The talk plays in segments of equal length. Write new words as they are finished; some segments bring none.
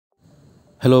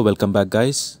Hello, welcome back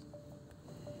guys.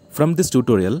 From this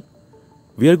tutorial,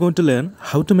 we are going to learn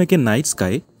how to make a night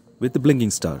sky with blinking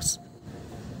stars.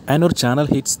 And our channel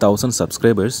hits 1000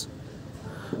 subscribers.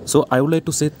 So I would like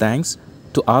to say thanks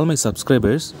to all my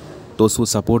subscribers, those who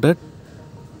supported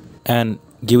and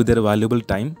give their valuable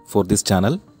time for this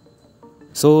channel.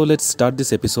 So let's start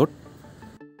this episode.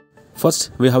 First,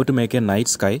 we have to make a night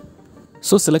sky.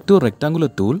 So select your rectangular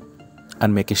tool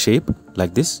and make a shape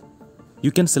like this. You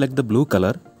can select the blue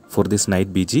color for this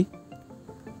night BG.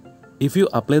 If you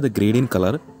apply the gradient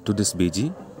color to this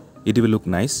BG, it will look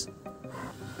nice.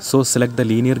 So select the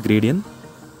linear gradient.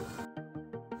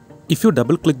 If you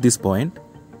double click this point,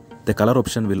 the color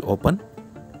option will open.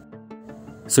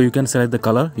 So you can select the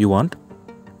color you want.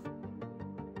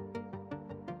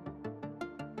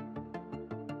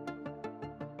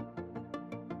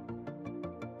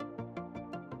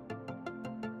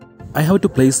 I have to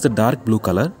place the dark blue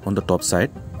color on the top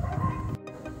side.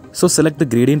 So select the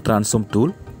gradient transform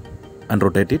tool and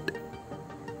rotate it.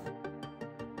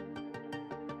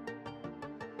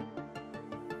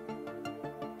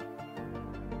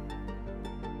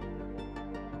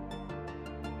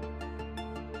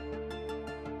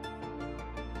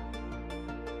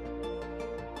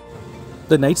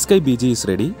 The night sky BG is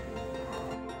ready.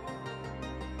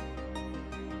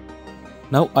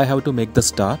 Now I have to make the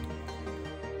star.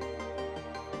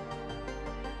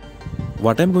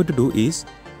 What I am going to do is,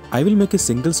 I will make a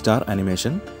single star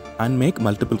animation and make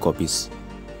multiple copies.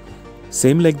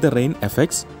 Same like the rain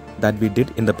effects that we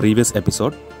did in the previous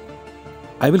episode.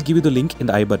 I will give you the link in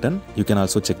the I button, you can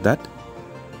also check that.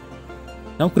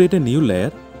 Now create a new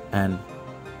layer and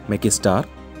make a star.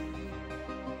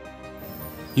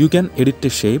 You can edit a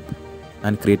shape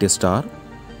and create a star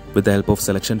with the help of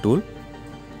selection tool.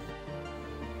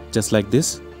 Just like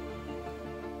this.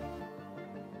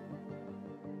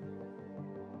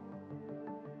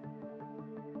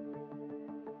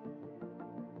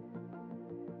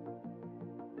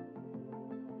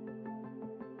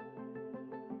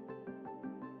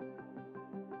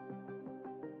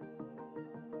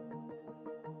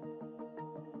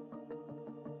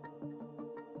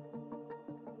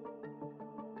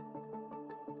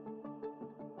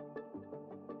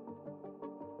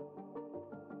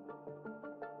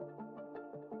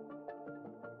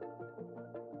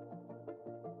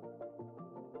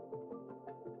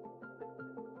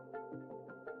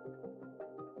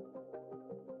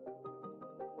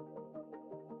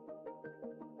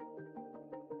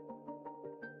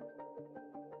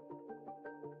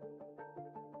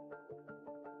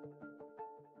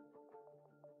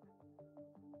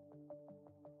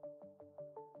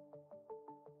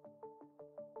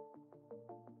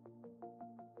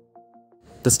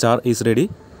 The star is ready.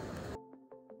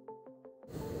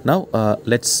 Now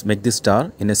let's make this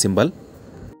star in a symbol.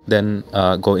 Then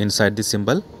go inside the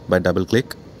symbol by double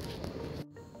click.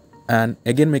 And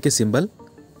again make a symbol.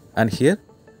 And here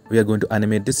we are going to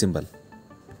animate this symbol.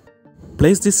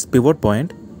 Place this pivot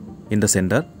point in the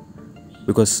center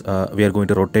because we are going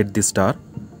to rotate this star.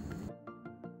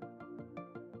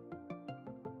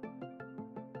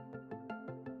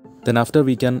 Then after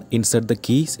we can insert the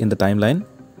keys in the timeline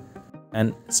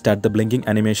and start the blinking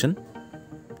animation.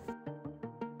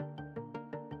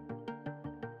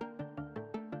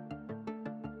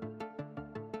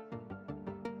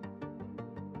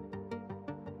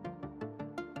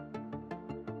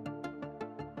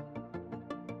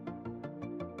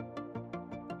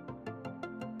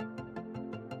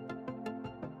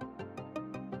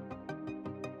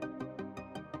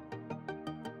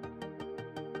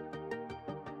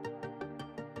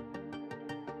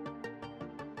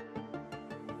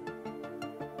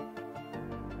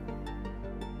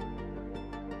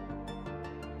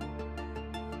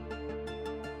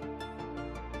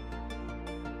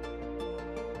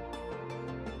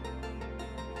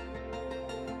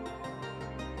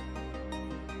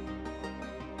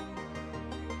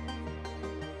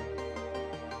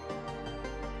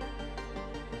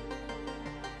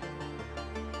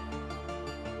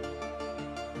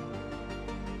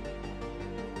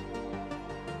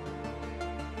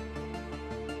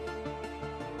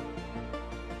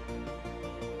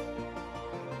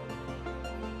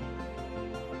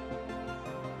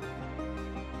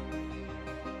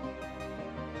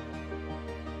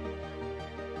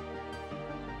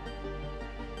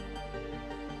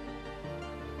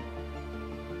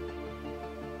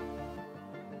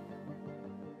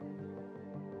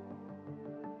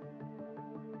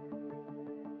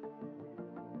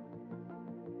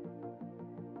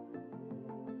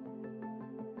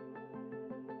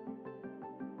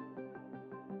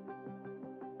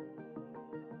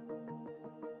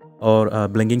 or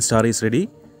blinking star is ready.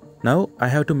 Now I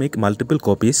have to make multiple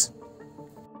copies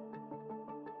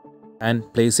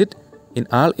and place it in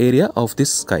all area of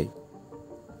this sky.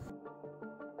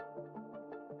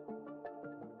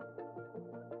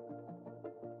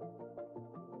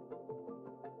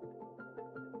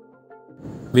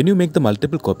 When you make the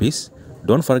multiple copies,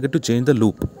 don't forget to change the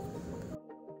loop.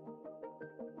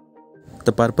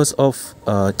 The purpose of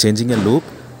changing a loop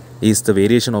is the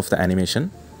variation of the animation,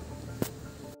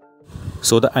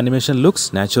 so the animation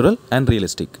looks natural and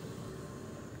realistic.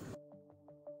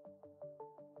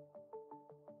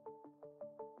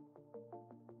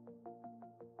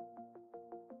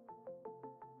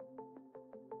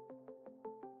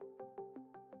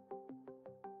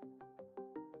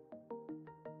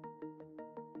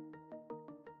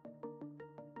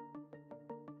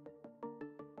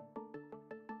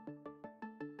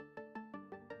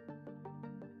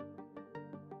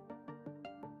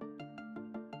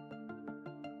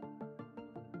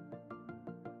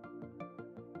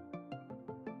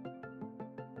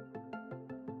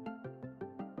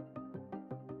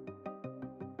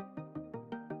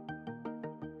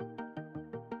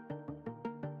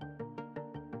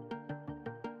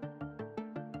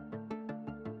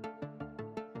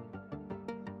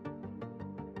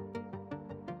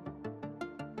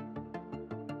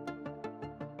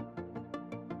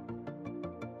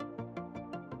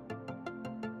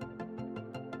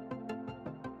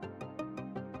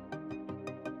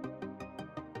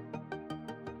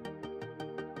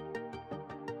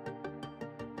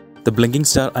 The blinking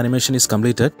star animation is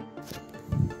completed.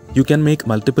 You can make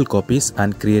multiple copies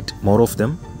and create more of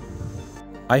them.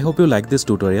 I hope you like this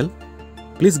tutorial.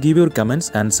 Please give your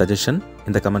comments and suggestion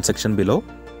in the comment section below.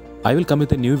 I will come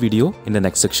with a new video in the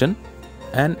next section.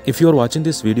 And if you are watching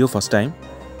this video first time,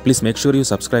 please make sure you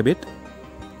subscribe it.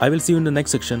 I will see you in the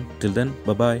next section. Till then,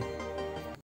 bye bye.